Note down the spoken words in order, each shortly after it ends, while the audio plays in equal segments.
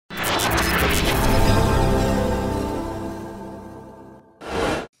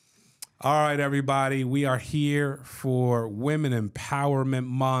All right, everybody. We are here for Women Empowerment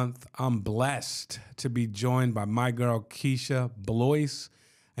Month. I'm blessed to be joined by my girl, Keisha Bloise,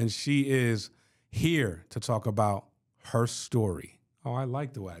 and she is here to talk about her story. Oh, I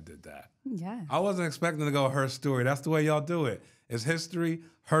like the way I did that. Yeah. I wasn't expecting to go her story. That's the way y'all do it. It's history,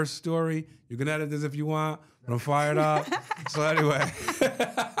 her story. You can edit this if you want, but I'm fired up. So anyway.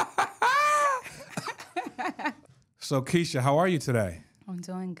 So Keisha, how are you today? I'm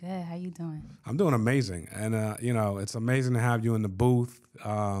doing good. How you doing? I'm doing amazing. And, it's amazing to have you in the booth.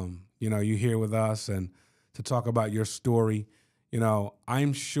 You here with us and to talk about your story.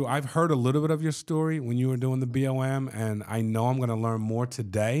 I'm sure I've heard a little bit of your story when you were doing the BOM, and I know I'm going to learn more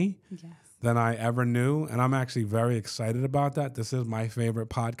today than I ever knew. And I'm actually very excited about that. This is my favorite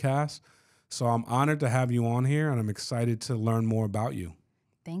podcast. So I'm honored to have you on here, and I'm excited to learn more about you.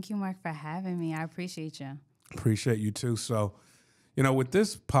 Thank you, Mark, for having me. I appreciate you. Appreciate you too. So, with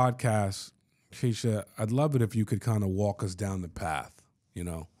this podcast, Keisha, I'd love it if you could kind of walk us down the path.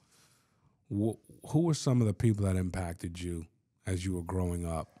 Who were some of the people that impacted you as you were growing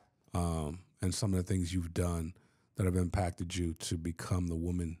up, and some of the things you've done that have impacted you to become the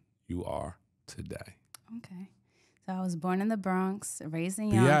woman you are today? Okay. So I was born in the Bronx, raised in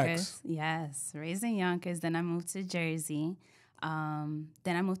BX. Yonkers. Yes, raised in Yonkers. Then I moved to Jersey. Then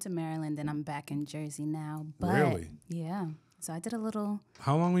I moved to Maryland. Then I'm back in Jersey now. But, really? Yeah. So I did a little.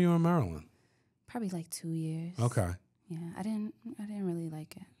 How long were you in Maryland? Probably like 2 years. Okay. Yeah, I didn't really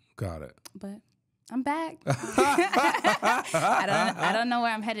like it. Got it. But I'm back. I don't know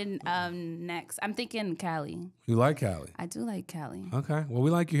where I'm headed next. I'm thinking Cali. You like Cali? I do like Cali. Okay. Well, we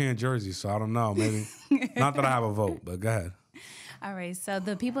like you here in Jersey, so I don't know. Maybe not that I have a vote, but go ahead. All right. So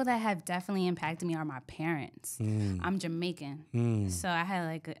the people that have definitely impacted me are my parents. I'm Jamaican, so I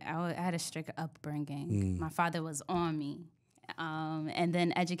had a strict upbringing. My father was on me, and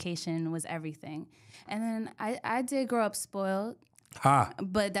then education was everything. And then I did grow up spoiled.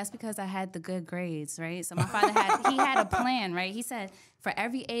 But that's because I had the good grades, right? So my father had a plan, right? He said, for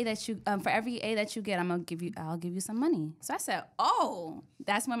every A that you get, I'll give you some money. So I said, oh,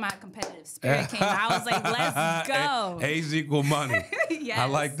 that's when my competitive spirit came. I was like, let's go. A's equal money. Yes. I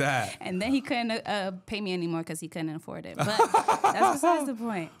like that. And then he couldn't pay me anymore because he couldn't afford it. But that's besides the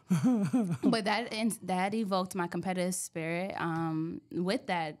point. But that evoked my competitive spirit. With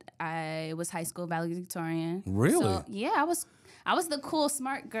that, I was high school valedictorian. Really? So, yeah, I was the cool,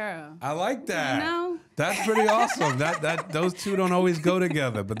 smart girl. I like that. That's pretty awesome. That those two don't always go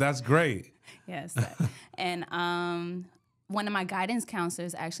together, but that's great. Yes. And one of my guidance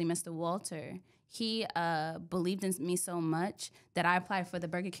counselors, actually, Mr. Walter, he believed in me so much that I applied for the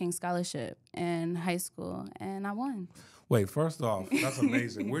Burger King scholarship in high school, and I won. Wait, first off, that's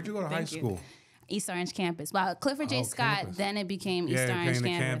amazing. Where'd you go to high school? East Orange campus. Well, Clifford J. Scott, campus. Then it became East Orange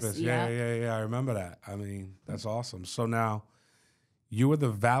campus. Yeah. I remember that. I mean, that's awesome. So now, you were the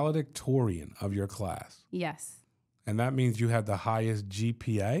valedictorian of your class. Yes. And that means you had the highest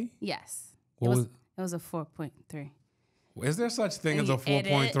GPA? Yes. It was a 4.3. Is there such thing as a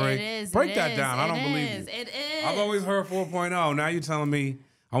 4.3? It is. Break that down. I don't believe you. It is. I've always heard 4.0. Now you're telling me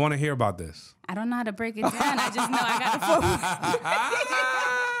I want to hear about this. I don't know how to break it down. I just know I got a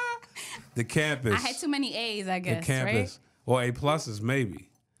 4. The campus. I had too many A's, I guess. The campus. Right? Or A pluses, maybe.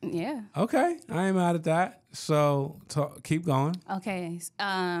 Yeah. Okay. I ain't mad at that. So keep going. Okay.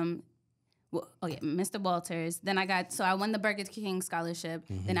 Mr. Walters. Then I won the Burger King scholarship.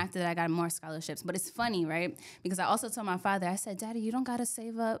 Then after that, I got more scholarships. But it's funny, right? Because I also told my father, I said, Daddy, you don't got to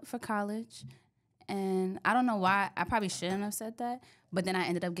save up for college. And I don't know why. I probably shouldn't have said that. But then I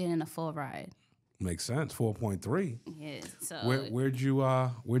ended up getting a full ride. Makes sense. 4.3. Yeah. So where'd you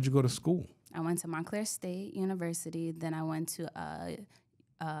go to school? I went to Montclair State University. Then I went to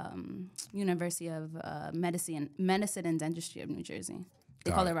University of Medicine and Dentistry of New Jersey.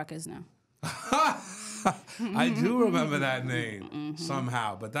 They call it Rutgers now. I do remember that name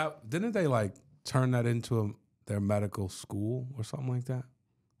somehow, but didn't they turn that into their medical school or something like that?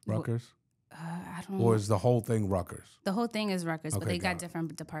 Rutgers? I don't know. Or is the whole thing Rutgers? The whole thing is Rutgers, but they got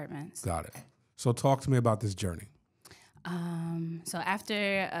different departments. Got it. So talk to me about this journey. So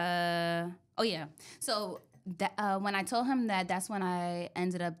after, when I told him that, that's when I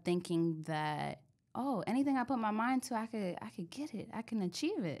ended up thinking that, anything I put my mind to, I could get it. I can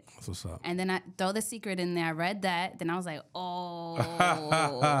achieve it. That's what's up. And then I throw the secret in there. I read that. Then I was like, on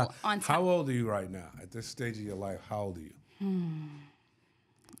top. How old are you right now? At this stage of your life, how old are you?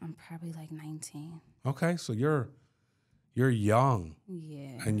 I'm probably like 19. Okay, so you're young.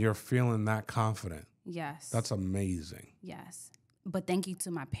 Yeah. And you're feeling that confident. Yes. That's amazing. Yes. But thank you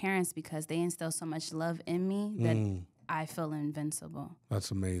to my parents because they instilled so much love in me that I feel invincible.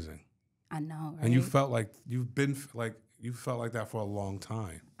 That's amazing. I know, right? And you felt like you felt like that for a long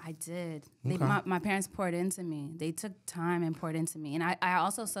time. I did. Okay. My parents poured into me. They took time and poured into me. And I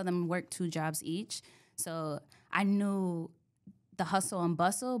also saw them work 2 jobs each. So I knew the hustle and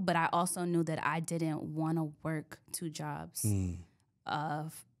bustle, but I also knew that I didn't want to work 2 jobs.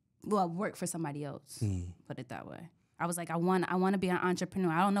 Work for somebody else, put it that way. I was like, I want to be an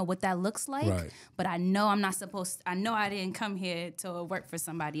entrepreneur. I don't know what that looks like, but I know I'm not supposed I know I didn't come here to work for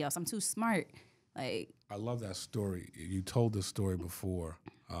somebody else. I'm too smart. Like, I love that story. You told the story before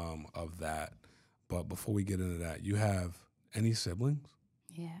of that, but before we get into that, you have any siblings?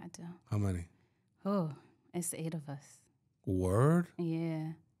 Yeah, I do. How many? Oh, it's 8 of us. Word?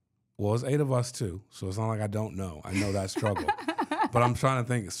 Yeah. Well, it's 8 of us too, so it's not like I don't know. I know that struggle. But I'm trying to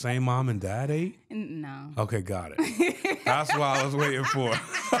think, same mom and dad 8? No. Okay, got it. That's what I was waiting for.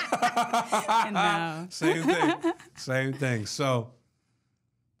 No. Same thing. So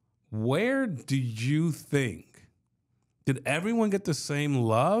where do you think, did everyone get the same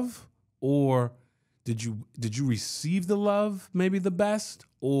love, or did you receive the love maybe the best,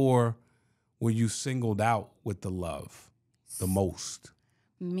 or were you singled out with the love the most?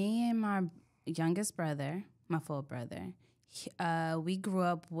 Me and my youngest brother, my full brother, we grew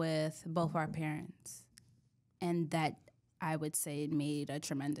up with both our parents, and that, I would say, made a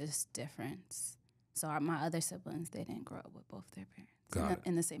tremendous difference. So my other siblings, they didn't grow up with both their parents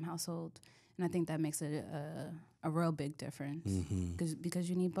in the same household, and I think that makes it a real big difference because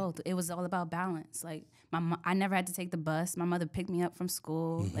you need both. It was all about balance. Like I never had to take the bus. My mother picked me up from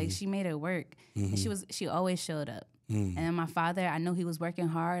school. Like she made it work, and she always showed up. And then my father, I know he was working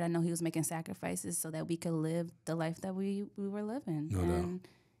hard. I know he was making sacrifices so that we could live the life that we were living. No doubt.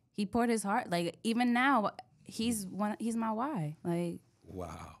 He poured his heart. Like even now, he's my why. Like,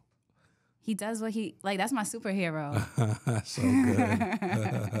 wow. He does what that's my superhero. So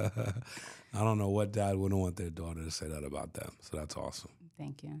good. I don't know what dad wouldn't want their daughter to say that about them. So that's awesome.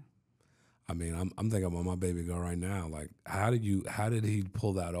 Thank you. I mean, I'm thinking about my baby girl right now. Like, how did he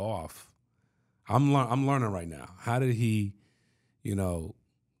pull that off? I'm learning right now. How did he,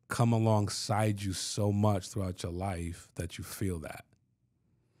 come alongside you so much throughout your life that you feel that?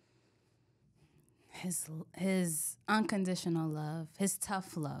 His unconditional love, his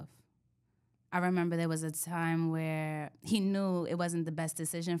tough love. I remember there was a time where he knew it wasn't the best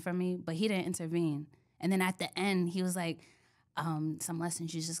decision for me, but he didn't intervene. And then at the end, he was like, some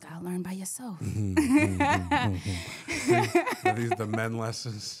lessons you just gotta learn by yourself. Are these the men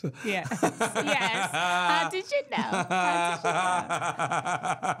lessons? Yes. Yes. How did you know?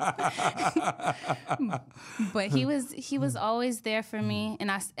 But he was always there for me,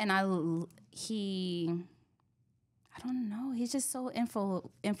 and I don't know. He's just so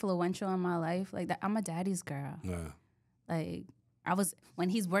influential in my life. Like that, I'm a daddy's girl. Yeah. Like when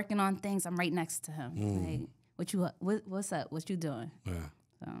he's working on things, I'm right next to him. Like, what's up? What you doing? Yeah.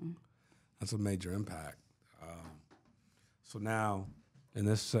 So that's a major impact. So now, in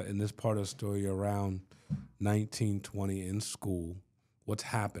this part of the story, you're around 19, 20 in school. What's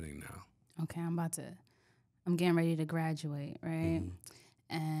happening now? Okay, I'm getting ready to graduate, right?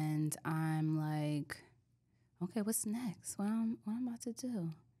 And I'm like, okay, what's next? What I'm about to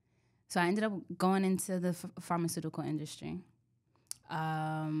do? So I ended up going into the pharmaceutical industry.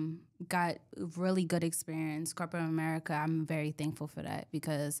 Got really good experience. Corporate America, I'm very thankful for that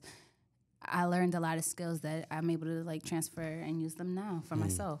because I learned a lot of skills that I'm able to transfer and use them now for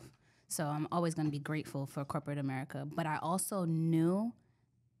myself. So I'm always going to be grateful for corporate America. But I also knew,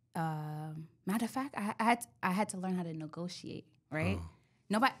 matter of fact, I had to learn how to negotiate, right?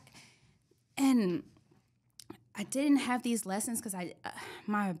 Nobody, and I didn't have these lessons because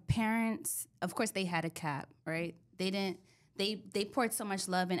my parents, of course, they had a cap, right? They poured so much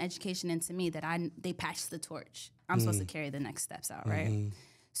love and education into me that they passed the torch. I'm supposed to carry the next steps out, right?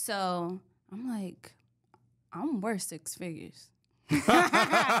 So I'm like, I'm worth 6 figures. And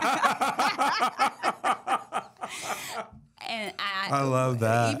I love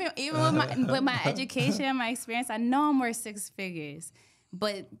that. Even with my education and my experience, I know I'm worth 6 figures.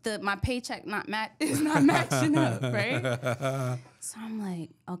 But my paycheck is not matching up, right? So I'm like,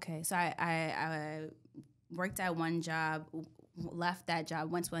 okay. So I worked at one job, left that job,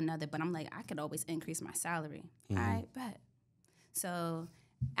 went to another. But I'm like, I could always increase my salary. I bet. So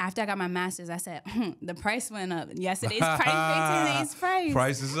after I got my master's, I said, the price went up. Yesterday's price, today's price.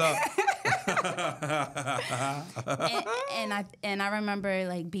 Price is up. and I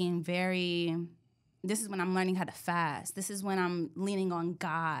remember being very. This is when I'm learning how to fast. This is when I'm leaning on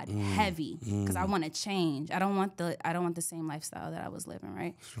God heavy because I want to change. I don't want the same lifestyle that I was living,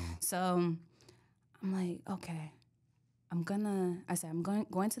 right? Sure. So I'm like, okay, I said, I'm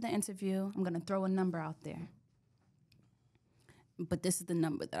going to the interview. I'm going to throw a number out there. But this is the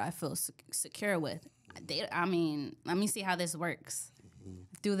number that I feel secure with. Let me see how this works.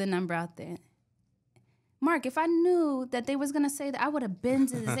 Threw the number out there. Mark, if I knew that they was going to say that, I would have been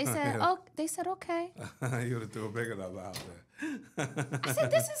to this. They said, they said, okay. You would have threw a big enough out there. I said,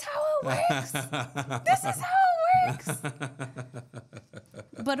 this is how it works. This is how it works.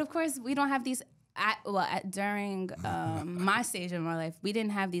 But of course, we don't have these. During my stage of my life, we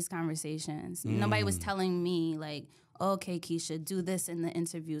didn't have these conversations. Nobody was telling me, like, okay, Keisha, do this in the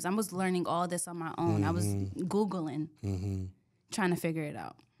interviews. I was learning all this on my own. I was Googling, trying to figure it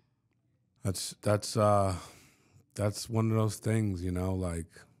out. That's one of those things, like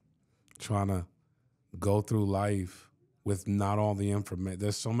trying to go through life with not all the information.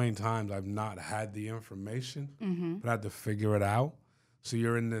 There's so many times I've not had the information, but I had to figure it out. So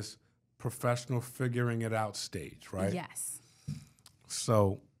you're in this professional figuring it out stage, right? Yes.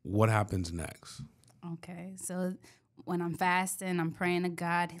 So what happens next? Okay, so when I'm fasting, I'm praying to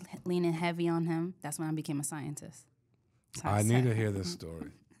God, leaning heavy on Him. That's when I became a scientist. I need to hear this story.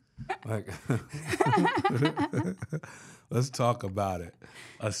 Like, let's talk about it.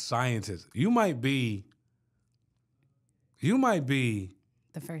 A scientist. You might be the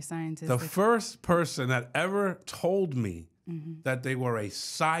first scientist. The first person that ever told me that they were a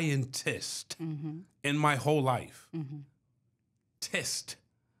scientist in my whole life. Tist.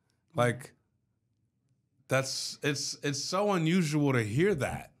 Like, it's so unusual to hear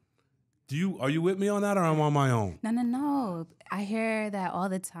that. Are you with me on that, or am I on my own? No. I hear that all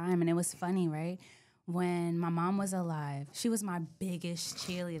the time, and it was funny, right? When my mom was alive, she was my biggest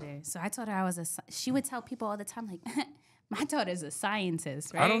cheerleader. So I told her she would tell people all the time, like, my daughter's a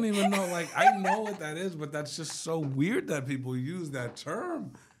scientist, right? I don't even know, I know what that is, but that's just so weird that people use that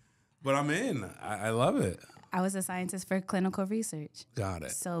term. But I'm in. I love it. I was a scientist for clinical research. Got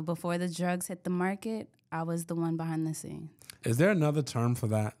it. So before the drugs hit the market, I was the one behind the scenes. Is there another term for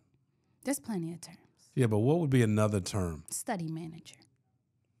that? There's plenty of terms. Yeah, but what would be another term? Study manager.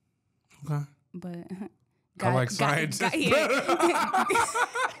 Okay. But I like scientists.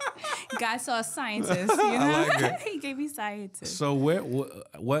 God saw a scientist, you know? I like it. He gave me scientist. So what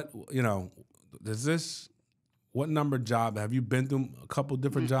number job? Have you been through a couple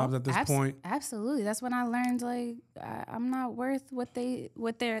different jobs at this point? Absolutely. That's when I learned, like, I'm not worth what their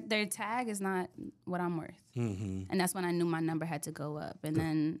tag is not what I'm worth. And that's when I knew my number had to go up. And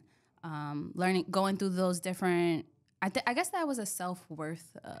then going through those different, I guess that was a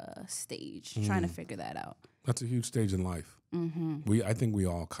self-worth stage, trying to figure that out. That's a huge stage in life. I think we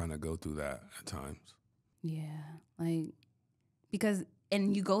all kind of go through that at times. Yeah, because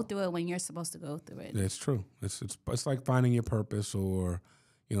you go through it when you're supposed to go through it. Yeah, it's true. It's like finding your purpose, or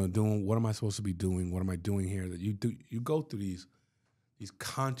doing, what am I supposed to be doing? What am I doing here? That you go through these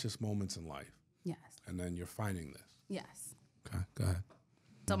conscious moments in life. Yes. And then you're finding this. Yes. Okay, go ahead.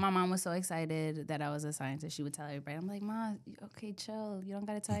 So my mom was so excited that I was a scientist. She would tell everybody. I'm like, Mom, okay, chill. You don't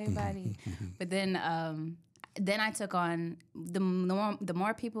got to tell everybody. But then I took on the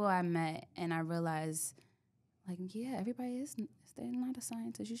more people I met, and I realized, like, yeah, everybody is. They're not a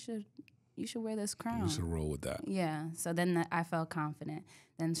scientist. You should wear this crown. You should roll with that. Yeah. So then I felt confident.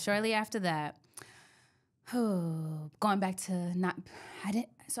 Then shortly after that, going back to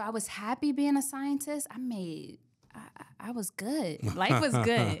So I was happy being a scientist. I was good. Life was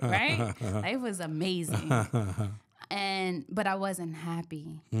good, right? Life was amazing. But I wasn't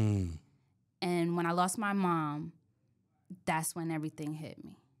happy. And when I lost my mom, that's when everything hit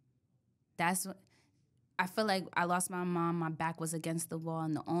me. I feel like I lost my mom. My back was against the wall,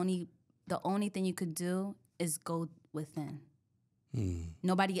 and the only thing you could do is go within.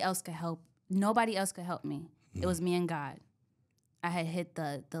 Nobody else could help. Nobody else could help me. It was me and God. I had hit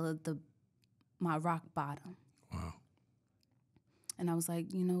my rock bottom. Wow. And I was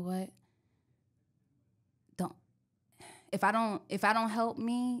like, you know what? If I don't help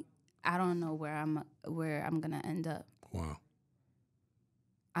me, I don't know where I'm gonna end up. Wow.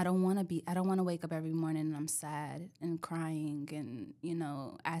 I don't want to wake up every morning and I'm sad and crying and,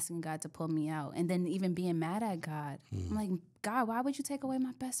 asking God to pull me out, and then even being mad at God. I'm like, God, why would you take away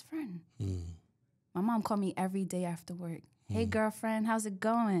my best friend? My mom called me every day after work. Hey, girlfriend, how's it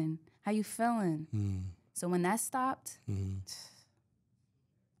going? How you feeling? So when that stopped,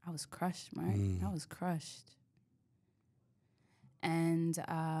 I was crushed, right? I was crushed. And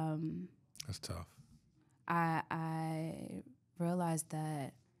that's tough. I realized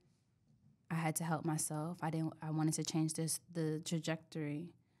that I had to help myself. I wanted to change the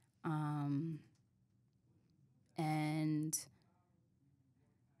trajectory. And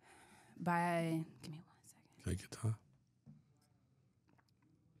give me 1 second. Take your time.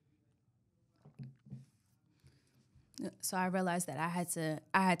 So I realized that I had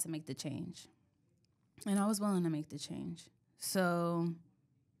to make the change. And I was willing to make the change. So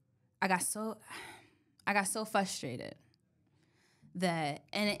I got so frustrated that,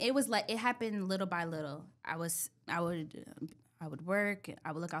 and it was like, it happened little by little. I would work,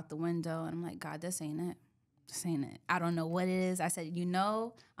 I would look out the window, and I'm like, God, this ain't it. This ain't it. I don't know what it is. I said,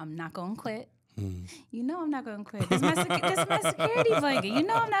 I'm not going to quit. I'm not going to quit. This is my security blanket.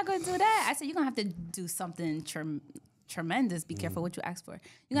 I'm not going to do that. I said, you're going to have to do something tremendous. Be careful what you ask for.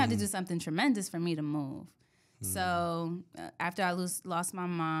 You're going to have to do something tremendous for me to move. So after I lost my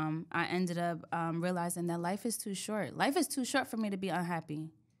mom, I ended up realizing that life is too short. Life is too short for me to be unhappy.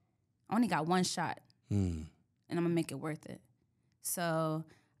 I only got one shot, and I'm going to make it worth it. So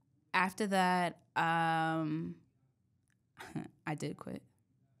after that, I did quit.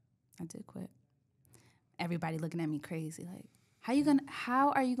 Everybody looking at me crazy, like,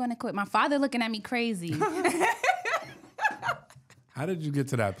 how are you gonna quit? My father looking at me crazy. How did you get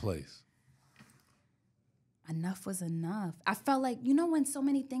to that place? Enough was enough. I felt like, when so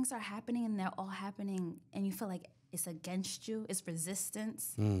many things are happening and they're all happening and you feel like it's against you, it's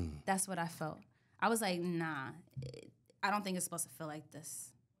resistance. That's what I felt. I was like, nah, I don't think it's supposed to feel like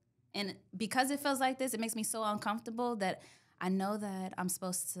this. And because it feels like this, it makes me so uncomfortable that I know that I'm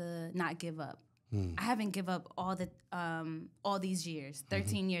supposed to not give up. I haven't given up all these years,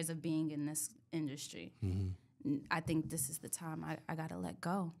 13 years of being in this industry. I think this is the time I got to let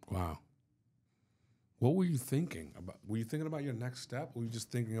go. Wow. What were you thinking about? Were you thinking about your next step? Or were you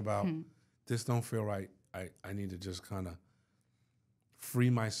just thinking about, this don't feel right, I need to just kind of free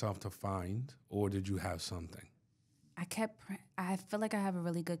myself to find? Or did you have something? I feel like I have a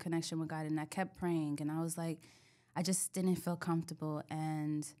really good connection with God, and I kept praying, and I was like, I just didn't feel comfortable,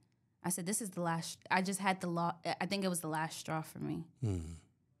 and I said, this is the last, I just had I think it was the last straw for me.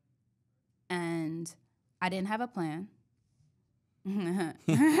 And I didn't have a plan. The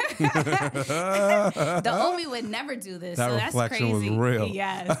Omi would never do this. That so reflection that's crazy. was real.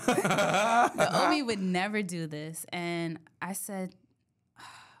 Yes. The Omi would never do this. And I said,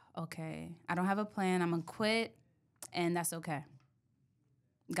 okay, I don't have a plan. I'm going to quit, and that's okay.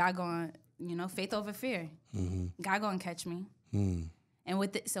 God going, faith over fear. God going to catch me.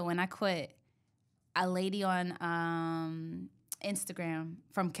 And so when I quit, a lady on Instagram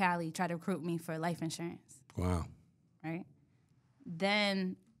from Cali tried to recruit me for life insurance. Wow. Right?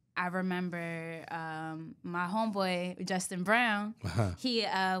 Then I remember my homeboy, Justin Brown, he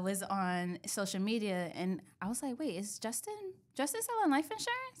was on social media, and I was like, wait, is Justin selling life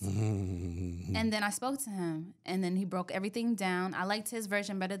insurance? And then I spoke to him, and then he broke everything down. I liked his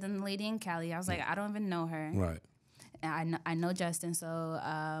version better than the lady in Cali. I was like, I don't even know her. Right. I know Justin, so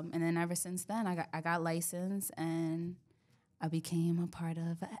and then ever since then, I got licensed, and I became a part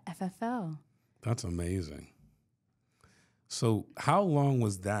of FFL. That's amazing. So how long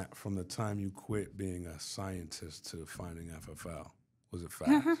was that from the time you quit being a scientist to finding FFL? Was it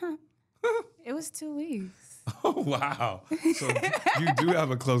fast? It was 2 weeks. Oh, wow. So you do have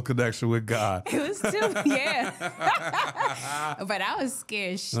a close connection with God. It was 2, yeah. But I was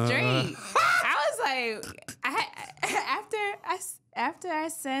scared straight. I was like, after I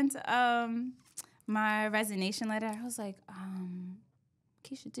sent my resignation letter, I was like,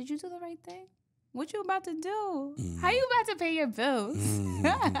 Keisha, did you do the right thing? What you about to do? How you about to pay your bills? It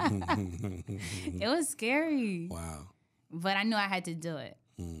was scary. Wow. But I knew I had to do it.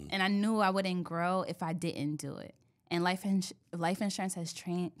 And I knew I wouldn't grow if I didn't do it. And life insurance has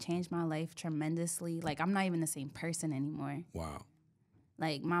changed my life tremendously. Like, I'm not even the same person anymore. Wow.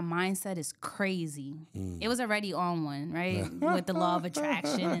 Like, my mindset is crazy. It was already on one, right? With the law of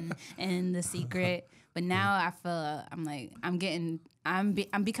attraction and The Secret. But now I feel I'm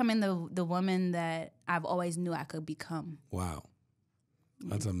becoming the woman that I've always knew I could become. Wow.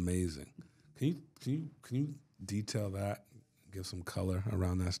 That's amazing. Can you detail that? Give some color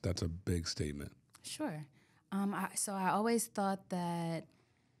around that. That's a big statement. Sure. So I always thought that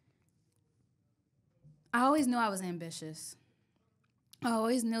I always knew I was ambitious. I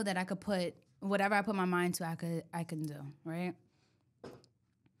always knew that I could put whatever I put my mind to, I can do, right?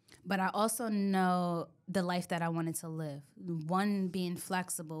 But I also know the life that I wanted to live. One, being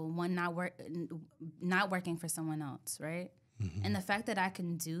flexible, one, not working for someone else, right? And the fact that I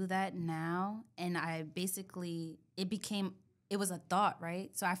can do that now, and it was a thought, right?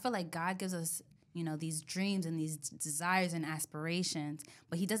 So I feel like God gives us, these dreams and these desires and aspirations,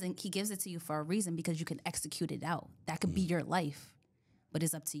 but he gives it to you for a reason, because you can execute it out. That could be your life, but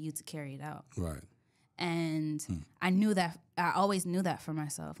it's up to you to carry it out. Right. And I always knew that for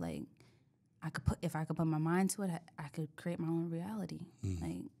myself. Like, if I could put my mind to it, I could create my own reality.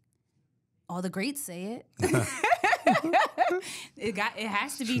 Like, all the greats say it. It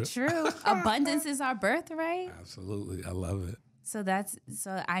has to be true. Abundance is our birthright. Absolutely. I love it. So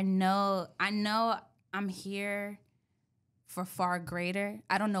I know I'm here for far greater.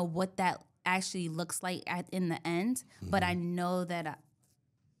 I don't know what that actually looks like in the end, but I know that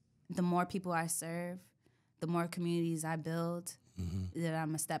the more people I serve, the more communities I build, that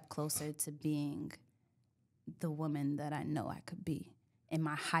I'm a step closer to being the woman that I know I could be in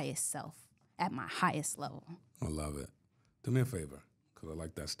my highest self, at my highest level. I love it. Do me a favor, because I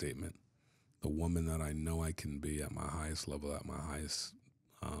like that statement. The woman that I know I can be at my highest level, at my highest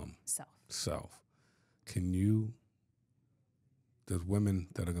self. There's women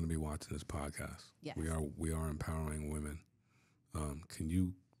that are going to be watching this podcast. Yes. We are empowering women. Can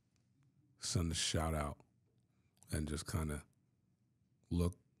you send a shout out and just kind of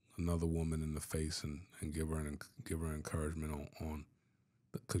look another woman in the face and give her encouragement on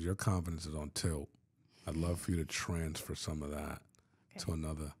because your confidence is on tilt. I'd love for you to transfer some of that to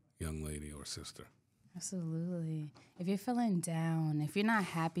another young lady or sister. Absolutely. If you're feeling down, if you're not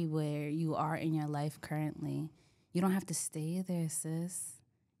happy where you are in your life currently, you don't have to stay there, sis.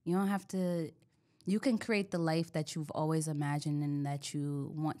 You don't have to. You can create the life that you've always imagined and that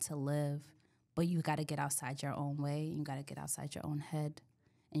you want to live, but you got to get outside your own way. You got to get outside your own head,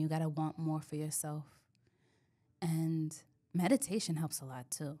 and you got to want more for yourself. And meditation helps a lot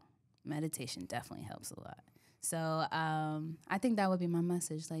too. Meditation definitely helps a lot. So I think that would be my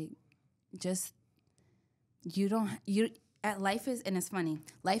message. Like, just life is, and it's funny.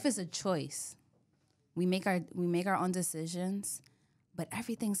 Life is a choice. We make our own decisions, but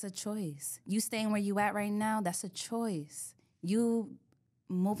everything's a choice. You staying where you at right now, that's a choice. You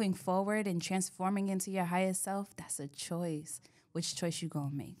moving forward and transforming into your highest self, that's a choice. Which choice you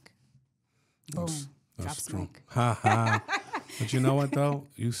gonna make? Boom. That's true. Mic. Ha ha. But you know what though?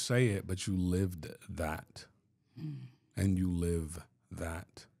 You say it, but you lived that. And you live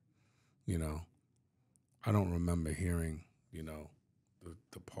that. You know, I don't remember hearing,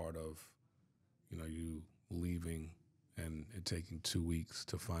 the part of, you leaving and it taking 2 weeks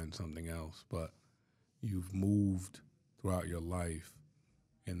to find something else. But you've moved throughout your life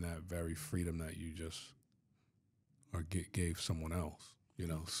in that very freedom that you just gave someone else,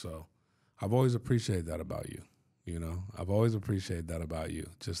 So I've always appreciated that about you, I've always appreciated that about you.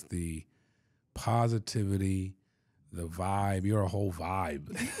 Just the positivity, the vibe. You're a whole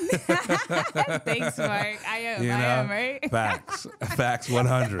vibe. Thanks, Mark. I am, right? Facts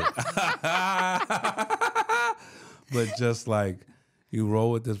 100. But just like you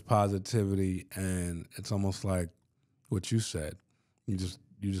roll with this positivity, and it's almost like what you said. You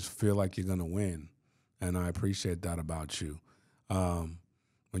just feel like you're gonna win, and I appreciate that about you. When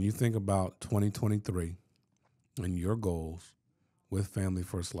you think about 2023 and your goals with Family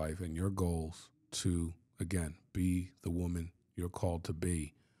First Life, and your goals to again be the woman you're called to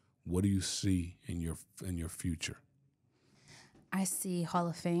be, what do you see in your future? I see Hall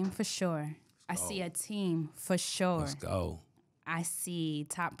of Fame for sure. I see a team for sure. Let's go. I see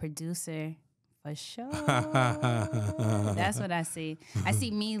top producer for sure. That's what I see. I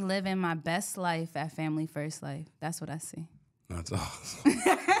see me living my best life at Family First Life. That's what I see. That's awesome.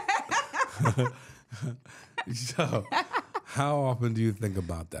 So, how often do you think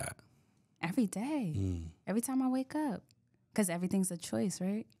about that? Every day. Every time I wake up. Because everything's a choice,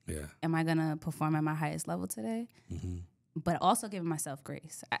 right? Yeah. Am I going to perform at my highest level today? But also giving myself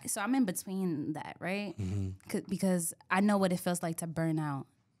grace. So I'm in between that, right? Because I know what it feels like to burn out,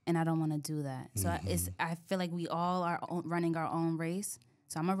 and I don't want to do that. So I feel like we all are running our own race.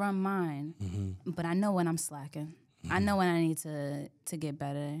 So I'm going to run mine, but I know when I'm slacking. I know when I need to get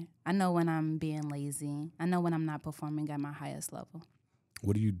better. I know when I'm being lazy. I know when I'm not performing at my highest level.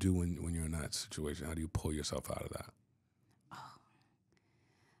 What do you do when you're in that situation? How do you pull yourself out of that?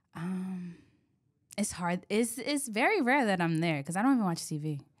 It's hard. It's very rare that I'm there because I don't even watch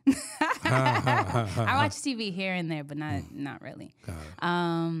TV. I watch TV here and there, but not really.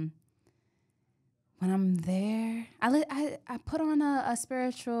 When I'm there, I put on a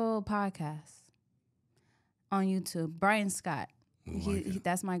spiritual podcast on YouTube. Brian Scott,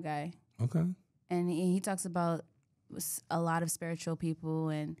 that's my guy. Okay. And he talks about a lot of spiritual people,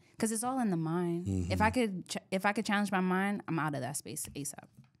 and because it's all in the mind. If I could challenge my mind, I'm out of that space ASAP.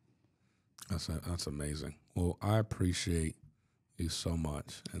 That's amazing. Well, I appreciate you so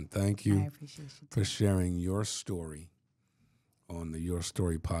much, and thank you for sharing your story on the Your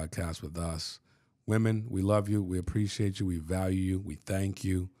Story podcast with us. Women, we love you. We appreciate you. We value you. We thank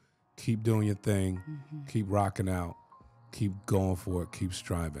you. Keep doing your thing. Keep rocking out. Keep going for it. Keep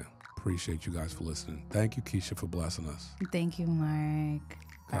striving. Appreciate you guys for listening. Thank you, Keisha, for blessing us. Thank you, Mark.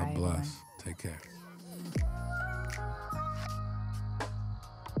 God bless. Take care.